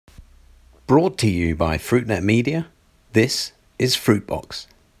Brought to you by FruitNet Media, this is Fruitbox.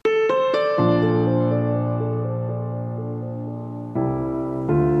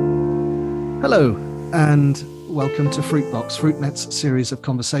 Hello, and welcome to Fruitbox, FruitNet's series of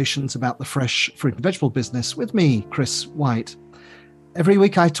conversations about the fresh fruit and vegetable business with me, Chris White. Every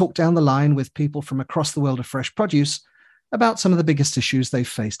week I talk down the line with people from across the world of fresh produce about some of the biggest issues they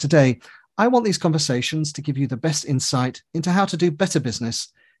face today. I want these conversations to give you the best insight into how to do better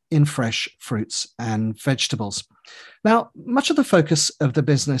business in fresh fruits and vegetables. Now, much of the focus of the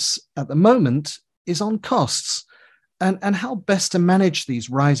business at the moment is on costs and how best to manage these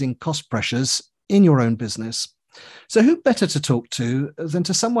rising cost pressures in your own business. So who better to talk to than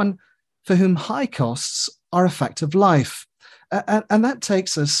to someone for whom high costs are a fact of life? And that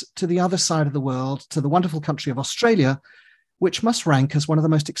takes us to the other side of the world, to the wonderful country of Australia, which must rank as one of the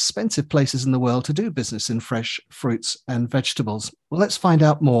most expensive places in the world to do business in fresh fruits and vegetables. Well, let's find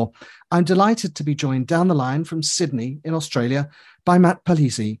out more. I'm delighted to be joined down the line from Sydney in Australia by Matt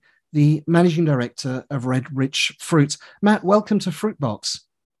Palisi, the Managing Director of Red Rich Fruits. Matt, welcome to Fruitbox.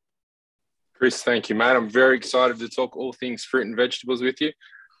 Chris, thank you, mate. I'm very excited to talk all things fruit and vegetables with you.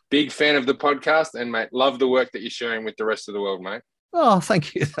 Big fan of the podcast and, mate, love the work that you're sharing with the rest of the world, mate. Oh,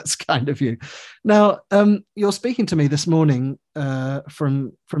 thank you. That's kind of you. Now, you're speaking to me this morning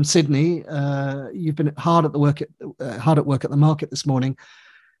from Sydney. You've been hard at work at the market this morning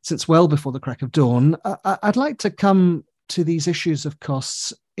since well before the crack of dawn. I'd like to come to these issues of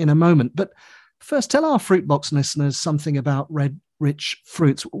costs in a moment, but first, tell our Fruitbox listeners something about Red Rich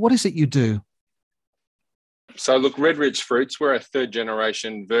Fruits. What is it you do? So look, Red Rich Fruits, we're a third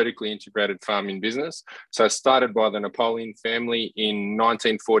generation vertically integrated farming business. So started by the Napoleon family in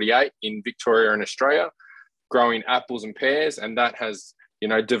 1948 in Victoria and Australia, growing apples and pears. And that has,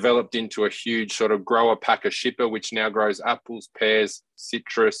 developed into a huge sort of grower packer shipper, which now grows apples, pears,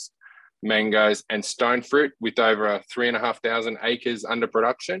 citrus, mangoes, and stone fruit with over 3,500 acres under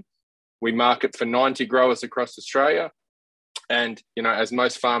production. We market for 90 growers across Australia. And, as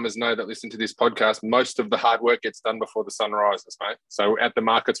most farmers know that listen to this podcast, most of the hard work gets done before the sun rises, mate. So at the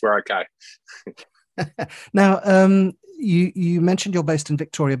markets, we're okay. Now, you mentioned you're based in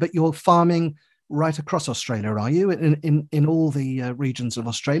Victoria, but you're farming right across Australia, are you? In all the regions of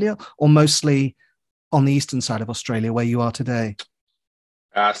Australia, or mostly on the eastern side of Australia where you are today?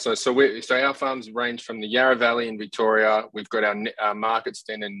 So our farms range from the Yarra Valley in Victoria. We've got our market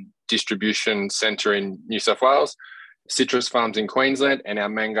stand and distribution centre in New South Wales, citrus farms in Queensland, and our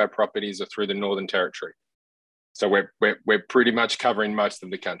mango properties are through the Northern Territory. So we're pretty much covering most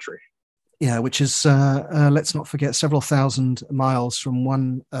of the country. Yeah, which is let's not forget several thousand miles from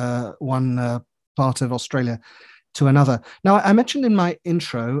one part of Australia to another. Now, I mentioned in my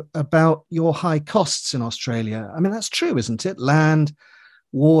intro about your high costs in Australia. I mean, that's true, isn't it? Land,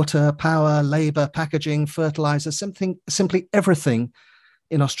 water, power, labour, packaging, fertilizer, simply everything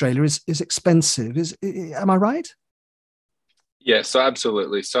in Australia is expensive. Am I right? Yeah, so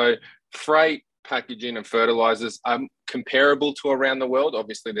absolutely. So freight, packaging and fertilizers are comparable to around the world.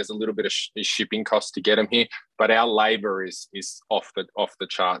 Obviously, there's a little bit of shipping costs to get them here, but our labor is off the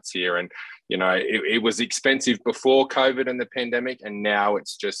charts here. And, it was expensive before COVID and the pandemic, and now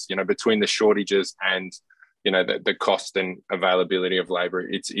it's just, between the shortages and the cost and availability of labor,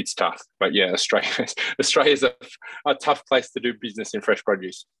 it's tough. But yeah, Australia's a tough place to do business in fresh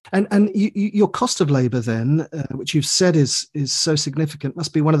produce. And your cost of labor then, which you've said is so significant,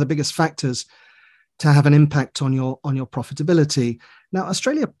 must be one of the biggest factors to have an impact on your profitability. Now,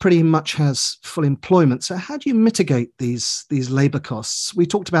 Australia pretty much has full employment. So how do you mitigate these labor costs? We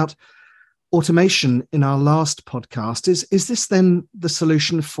talked about automation in our last podcast. Is this then the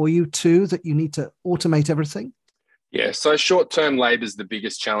solution for you too, that you need to automate everything? Yeah, so short-term labour is the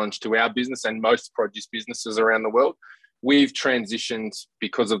biggest challenge to our business and most produce businesses around the world. We've transitioned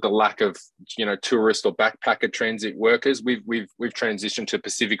because of the lack of, tourist or backpacker transit workers. We've transitioned to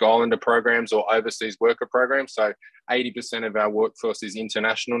Pacific Islander programs or overseas worker programs. So 80% of our workforce is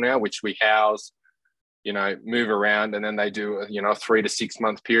international now, which we house, move around, and then they do a 3 to 6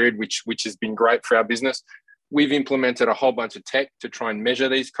 month period, which has been great for our business. We've implemented a whole bunch of tech to try and measure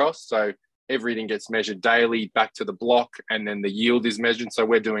these costs. So everything gets measured daily back to the block, and then the yield is measured. So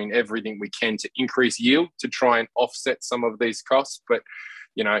we're doing everything we can to increase yield to try and offset some of these costs. But,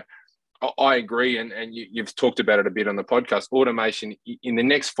 I agree, and you've talked about it a bit on the podcast. Automation in the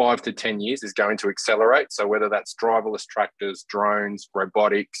next 5 to 10 years is going to accelerate. So whether that's driverless tractors, drones,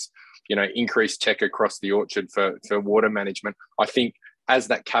 robotics, increased tech across the orchard for water management, I think as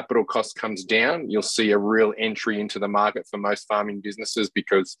that capital cost comes down, you'll see a real entry into the market for most farming businesses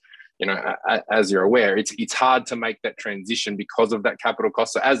because, as you're aware, it's hard to make that transition because of that capital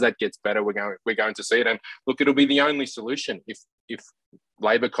cost. So as that gets better, we're going to see it. And look, it'll be the only solution if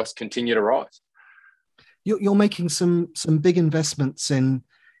labour costs continue to rise. You're making some big investments in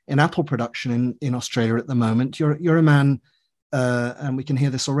apple production in Australia at the moment. You're a man, and we can hear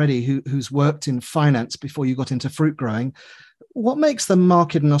this already, who's worked in finance before you got into fruit growing. What makes the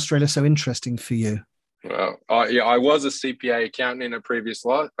market in Australia so interesting for you? Well, I was a CPA accountant in a previous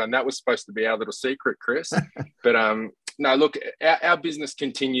life, and that was supposed to be our little secret, Chris. But no, look, our business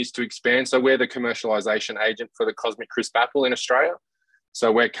continues to expand. So we're the commercialisation agent for the Cosmic Crisp apple in Australia. So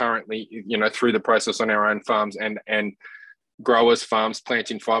we're currently, through the process on our own farms and growers' farms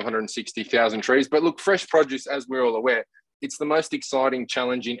planting 560,000 trees. But look, fresh produce, as we're all aware, it's the most exciting,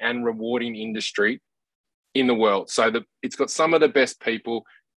 challenging and rewarding industry in the world. So it's got some of the best people.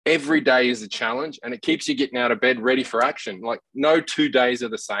 Every day is a challenge, and it keeps you getting out of bed ready for action. Like no 2 days are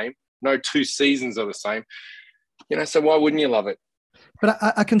the same. No 2 seasons are the same. So why wouldn't you love it? But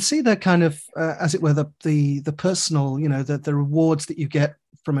I can see the kind of, as it were, the personal, the rewards that you get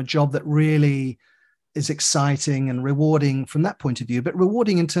from a job that really is exciting and rewarding from that point of view, but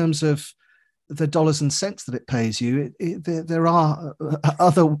rewarding in terms of the dollars and cents that it pays you. There are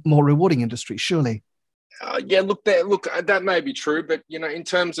other more rewarding industries, surely. That may be true, but in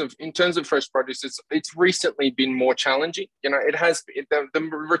terms of fresh produce, it's recently been more challenging. The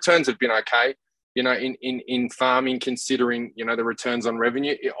returns have been okay. In farming, considering the returns on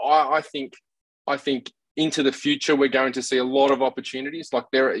revenue, I think into the future we're going to see a lot of opportunities. Like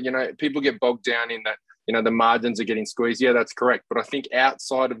people get bogged down in that. The margins are getting squeezed. Yeah, that's correct. But I think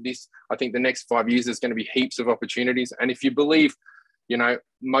outside of this, I think the next 5 years there's going to be heaps of opportunities. And if you believe,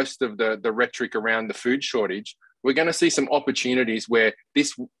 most of the rhetoric around the food shortage, we're going to see some opportunities where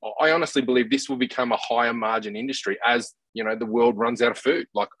I honestly believe this will become a higher margin industry as the world runs out of food.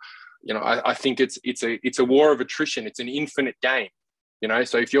 Like. I think it's a war of attrition. It's an infinite game,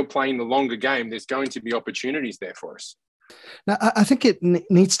 So if you're playing the longer game, there's going to be opportunities there for us. Now, I think it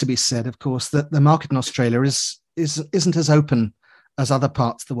needs to be said, of course, that the market in Australia isn't as open as other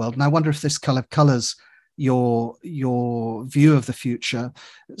parts of the world, and I wonder if this colours your view of the future.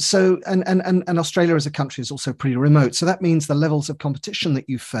 So, and Australia as a country is also pretty remote, so that means the levels of competition that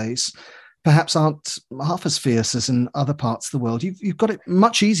you face perhaps aren't half as fierce as in other parts of the world. You've got it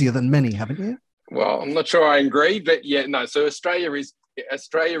much easier than many, haven't you? Well, I'm not sure I agree, but yeah, no. So Australia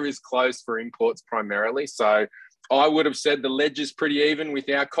is closed for imports primarily. So I would have said the ledger's pretty even with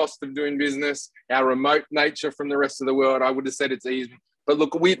our cost of doing business, our remote nature from the rest of the world. I would have said it's even. But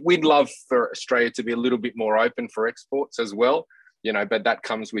look, we'd love for Australia to be a little bit more open for exports as well. But that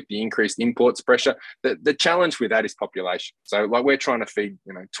comes with the increased imports pressure. The challenge with that is population. So like we're trying to feed,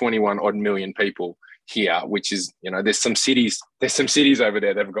 21 odd million people here, which is, there's some cities over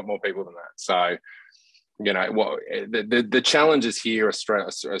there that have got more people than that. So, the challenges here,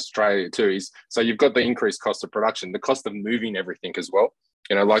 Australia too, is so you've got the increased cost of production, the cost of moving everything as well.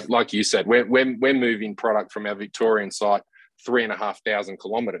 Like you said, we're moving product from our Victorian site 3,500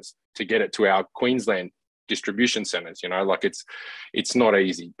 kilometres to get it to our Queensland distribution centers. It's not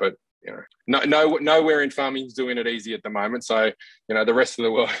easy, but nowhere in farming is doing it easy at the moment. So the rest of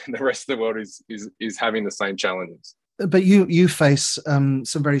the world is having the same challenges. But you face some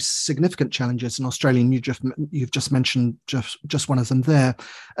very significant challenges in Australia, and you've just mentioned just one of them there.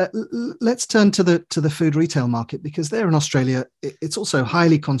 Let's turn to the food retail market, because there in Australia it's also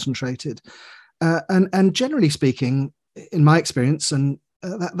highly concentrated, and generally speaking, in my experience, and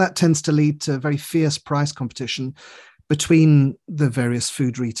that tends to lead to very fierce price competition between the various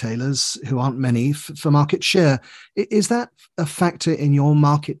food retailers, who aren't many, for market share. Is that a factor in your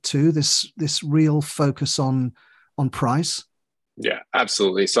market too, this real focus on price? Yeah,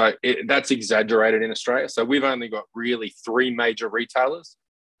 absolutely. So that's exaggerated in Australia. So we've only got really 3 major retailers.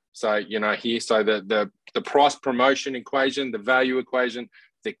 So, here, so the price promotion equation, the value equation,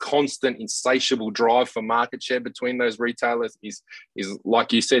 the constant insatiable drive for market share between those retailers is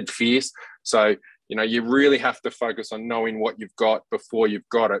like you said, fierce. So, you really have to focus on knowing what you've got before you've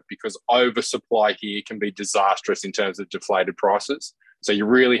got it, because oversupply here can be disastrous in terms of deflated prices. So you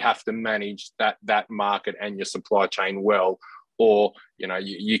really have to manage that market and your supply chain well, or,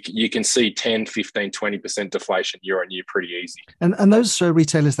 you can see 10, 15, 20% deflation year on year pretty easy. And those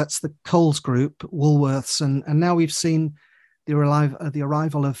retailers, that's the Coles Group, Woolworths, and now we've seen the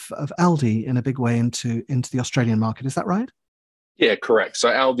arrival of Aldi in a big way into the Australian market. Is that right? Yeah, correct. So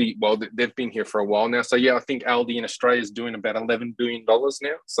Aldi, well, they've been here for a while now. So yeah, I think Aldi in Australia is doing about $11 billion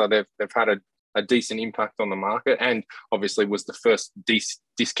now. So they've had a decent impact on the market, and obviously was the first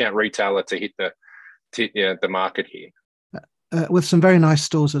discount retailer to hit the market here. with some very nice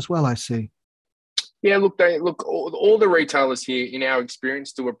stores as well, I see. Yeah, look. All the retailers here, in our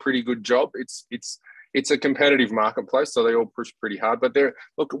experience, do a pretty good job. It's a competitive marketplace, so they all push pretty hard. But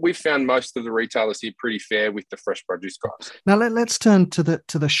we've found most of the retailers here pretty fair with the fresh produce guys. Now let's turn to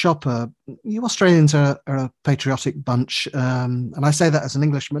the shopper. You Australians are a patriotic bunch, and I say that as an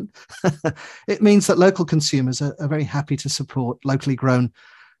Englishman. It means that local consumers are very happy to support locally grown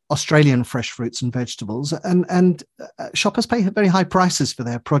Australian fresh fruits and vegetables, and shoppers pay very high prices for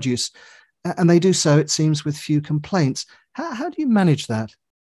their produce. And they do so, it seems, with few complaints. How do you manage that?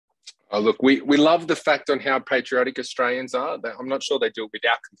 Oh, look, we love the fact on how patriotic Australians are. I'm not sure they do it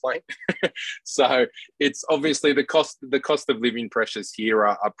without complaint. So it's obviously the cost of living pressures here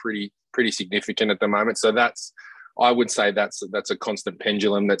are pretty significant at the moment. So I would say that's a constant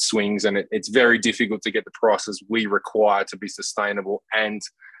pendulum that swings, and it's very difficult to get the prices we require to be sustainable and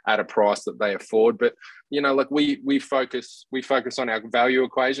at a price that they afford. But we focus on our value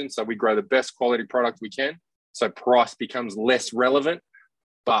equation, so we grow the best quality product we can, so price becomes less relevant.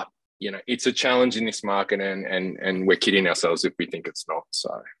 But it's a challenge in this market, and we're kidding ourselves if we think it's not.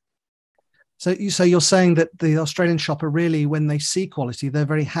 So you're saying that the Australian shopper really, when they see quality, they're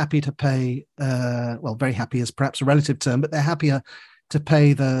very happy to pay. Well, very happy is perhaps a relative term, but they're happier to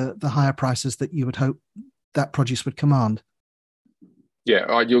pay the higher prices that you would hope that produce would command. Yeah,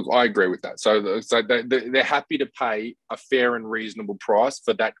 I agree with that. So they're happy to pay a fair and reasonable price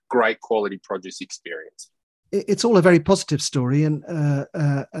for that great quality produce experience. It's all a very positive story, and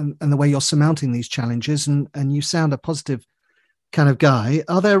the way you're surmounting these challenges, and you sound a positive kind of guy.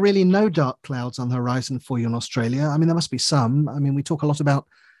 Are there really no dark clouds on the horizon for you in Australia? I mean, there must be some. I mean, we talk a lot about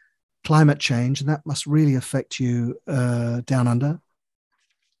climate change, and that must really affect you down under.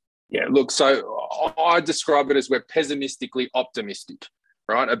 Yeah, look, so I describe it as we're pessimistically optimistic,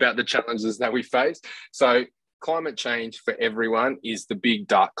 right, about the challenges that we face. So climate change for everyone is the big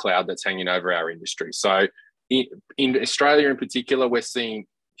dark cloud that's hanging over our industry. So in Australia in particular, we're seeing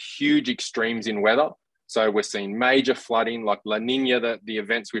huge extremes in weather. So we're seeing major flooding, like La Nina, the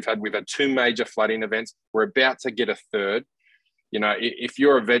events we've had 2 major flooding events. We're about to get a third. If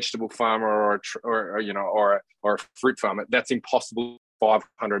you're a vegetable farmer or a fruit farmer, that's impossible.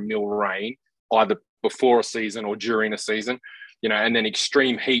 500 mil rain either before a season or during a season, and then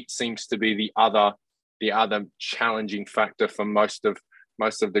extreme heat seems to be the other challenging factor for most of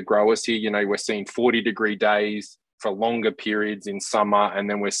the growers here. We're seeing 40-degree days for longer periods in summer, and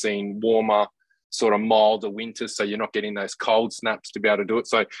then we're seeing warmer, sort of milder winters, so you're not getting those cold snaps to be able to do it.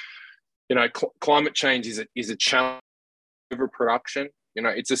 So climate change is a challenge. Overproduction.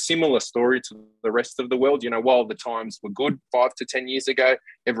 It's a similar story to the rest of the world. While the times were good 5 to 10 years ago,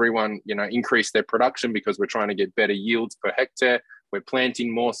 everyone, increased their production because we're trying to get better yields per hectare. We're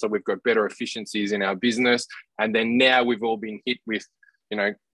planting more, so we've got better efficiencies in our business. And then now we've all been hit with,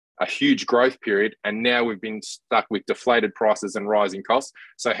 a huge growth period, and now we've been stuck with deflated prices and rising costs.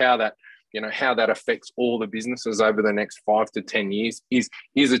 So how that affects all the businesses over the next 5 to 10 years is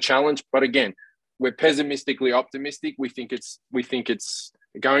a challenge. But again, we're pessimistically optimistic. We think it's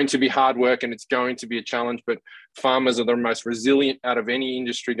going to be hard work and it's going to be a challenge, but farmers are the most resilient out of any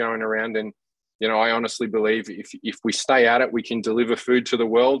industry going around. And, I honestly believe if we stay at it, we can deliver food to the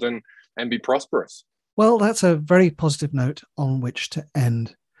world and be prosperous. Well, that's a very positive note on which to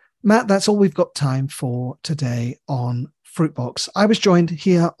end. Matt, that's all we've got time for today on Fruitbox. I was joined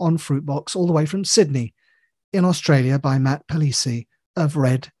here on Fruitbox all the way from Sydney in Australia by Matt Palisi of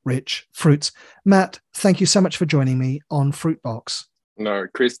Red Rich Fruits. Matt, thank you so much for joining me on Fruitbox. No,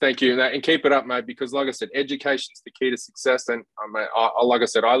 Chris, thank you. And keep it up, mate, because like I said, education's the key to success. And like I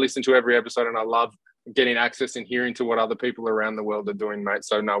said, I listen to every episode and I love getting access and hearing to what other people around the world are doing, mate.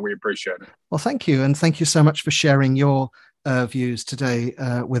 So no, we appreciate it. Well, thank you. And thank you so much for sharing your views today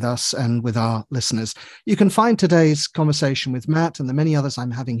with us and with our listeners. You can find today's conversation with Matt and the many others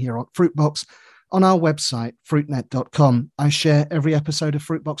I'm having here on Fruitbox on our website, fruitnet.com. I share every episode of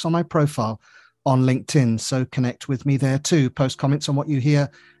Fruitbox on my profile on LinkedIn, so connect with me there too. Post comments on what you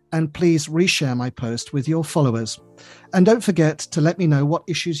hear, and please reshare my post with your followers. And don't forget to let me know what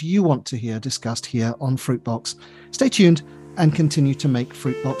issues you want to hear discussed here on Fruitbox. Stay tuned and continue to make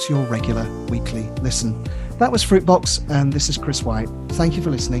Fruitbox your regular weekly listen. That was Fruitbox, and this is Chris White. Thank you for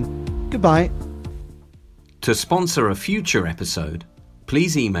listening. Goodbye. To sponsor a future episode,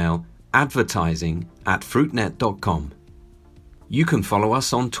 please email advertising@fruitnet.com. You can follow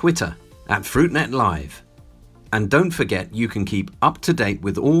us on Twitter @FruitNetLive. And don't forget you can keep up to date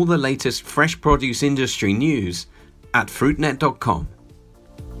with all the latest fresh produce industry news at fruitnet.com.